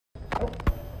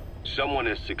Someone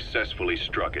has successfully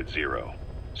struck at Zero.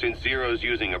 Since Zero's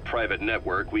using a private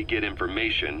network, we get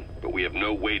information, but we have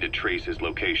no way to trace his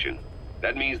location.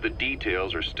 That means the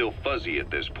details are still fuzzy at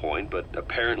this point, but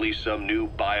apparently some new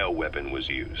bioweapon was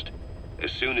used.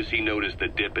 As soon as he noticed the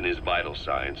dip in his vital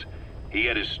signs, he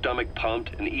had his stomach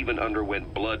pumped and even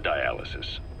underwent blood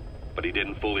dialysis. But he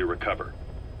didn't fully recover.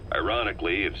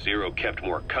 Ironically, if Zero kept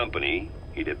more company,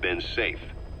 he'd have been safe.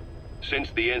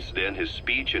 Since the incident, his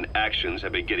speech and actions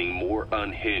have been getting more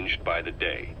unhinged by the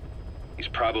day. He's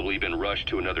probably been rushed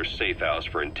to another safe house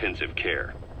for intensive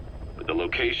care. But the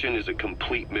location is a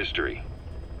complete mystery.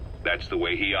 That's the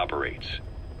way he operates.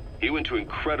 He went to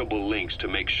incredible lengths to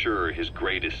make sure his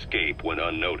great escape went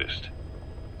unnoticed.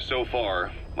 So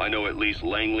far, I know at least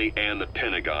Langley and the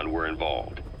Pentagon were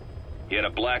involved. He had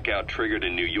a blackout triggered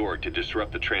in New York to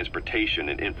disrupt the transportation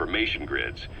and information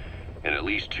grids, and at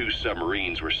least 2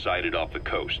 submarines were sighted off the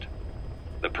coast.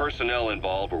 The personnel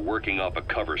involved were working off a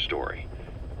cover story.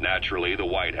 Naturally, the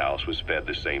White House was fed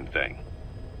the same thing.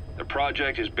 The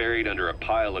project is buried under a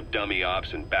pile of dummy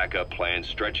ops and backup plans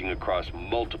stretching across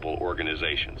multiple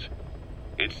organizations.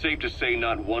 It's safe to say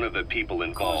not one of the people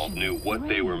involved knew what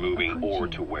they were moving or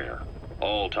to where.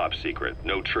 All top secret,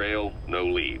 no trail, no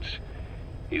leads.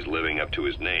 He's living up to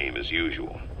his name as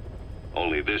usual.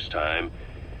 Only this time,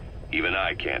 even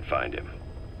I can't find him.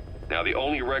 Now, the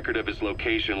only record of his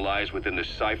location lies within the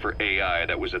Cypher AI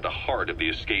that was at the heart of the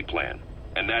escape plan.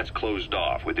 And that's closed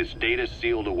off, with its data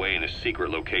sealed away in a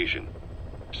secret location.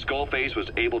 Skullface was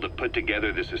able to put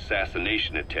together this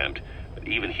assassination attempt, but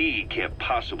even he can't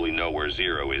possibly know where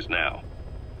Zero is now.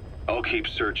 I'll keep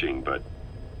searching, but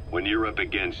when you're up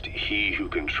against he who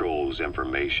controls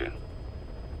information,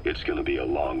 it's gonna be a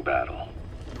long battle.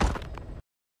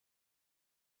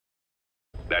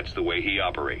 That's the way he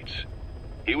operates.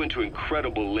 He went to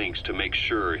incredible lengths to make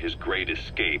sure his great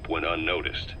escape went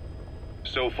unnoticed.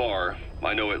 So far,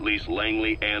 I know at least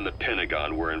Langley and the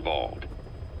Pentagon were involved.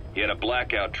 He had a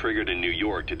blackout triggered in New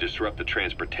York to disrupt the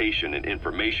transportation and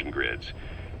information grids,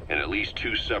 and at least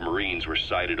 2 submarines were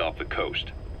sighted off the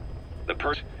coast.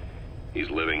 He's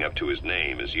living up to his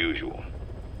name as usual.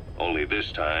 Only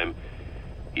this time,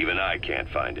 even I can't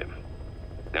find him.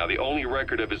 Now, the only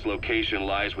record of his location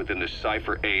lies within the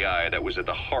Cypher AI that was at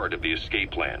the heart of the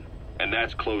escape plan, and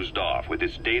that's closed off, with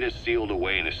its data sealed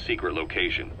away in a secret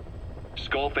location.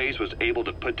 Skullface was able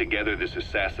to put together this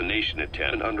assassination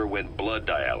attempt and underwent blood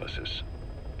dialysis,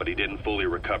 but he didn't fully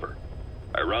recover.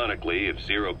 Ironically, if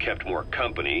Zero kept more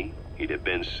company, he'd have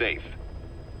been safe.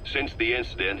 Since the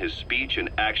incident, his speech and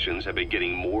actions have been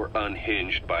getting more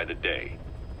unhinged by the day.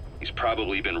 He's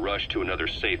probably been rushed to another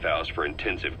safe house for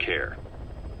intensive care.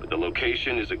 But the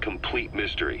location is a complete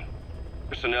mystery.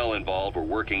 Personnel involved were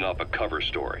working off a cover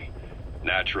story.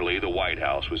 Naturally, the White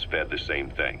House was fed the same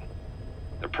thing.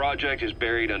 The project is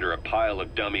buried under a pile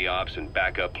of dummy ops and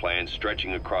backup plans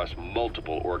stretching across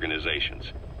multiple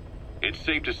organizations. It's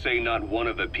safe to say not one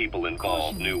of the people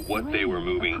involved knew what they were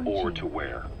moving or to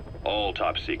where. All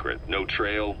top secret, no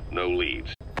trail, no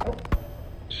leads.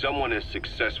 Someone has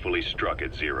successfully struck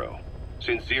at Zero.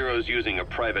 Since Zero's using a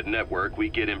private network, we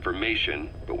get information,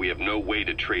 but we have no way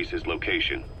to trace his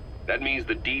location. That means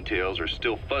the details are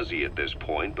still fuzzy at this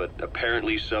point, but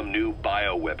apparently some new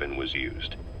bioweapon was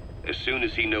used. As soon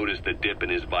as he noticed the dip in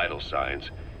his vital signs,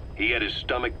 he had his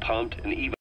stomach pumped and even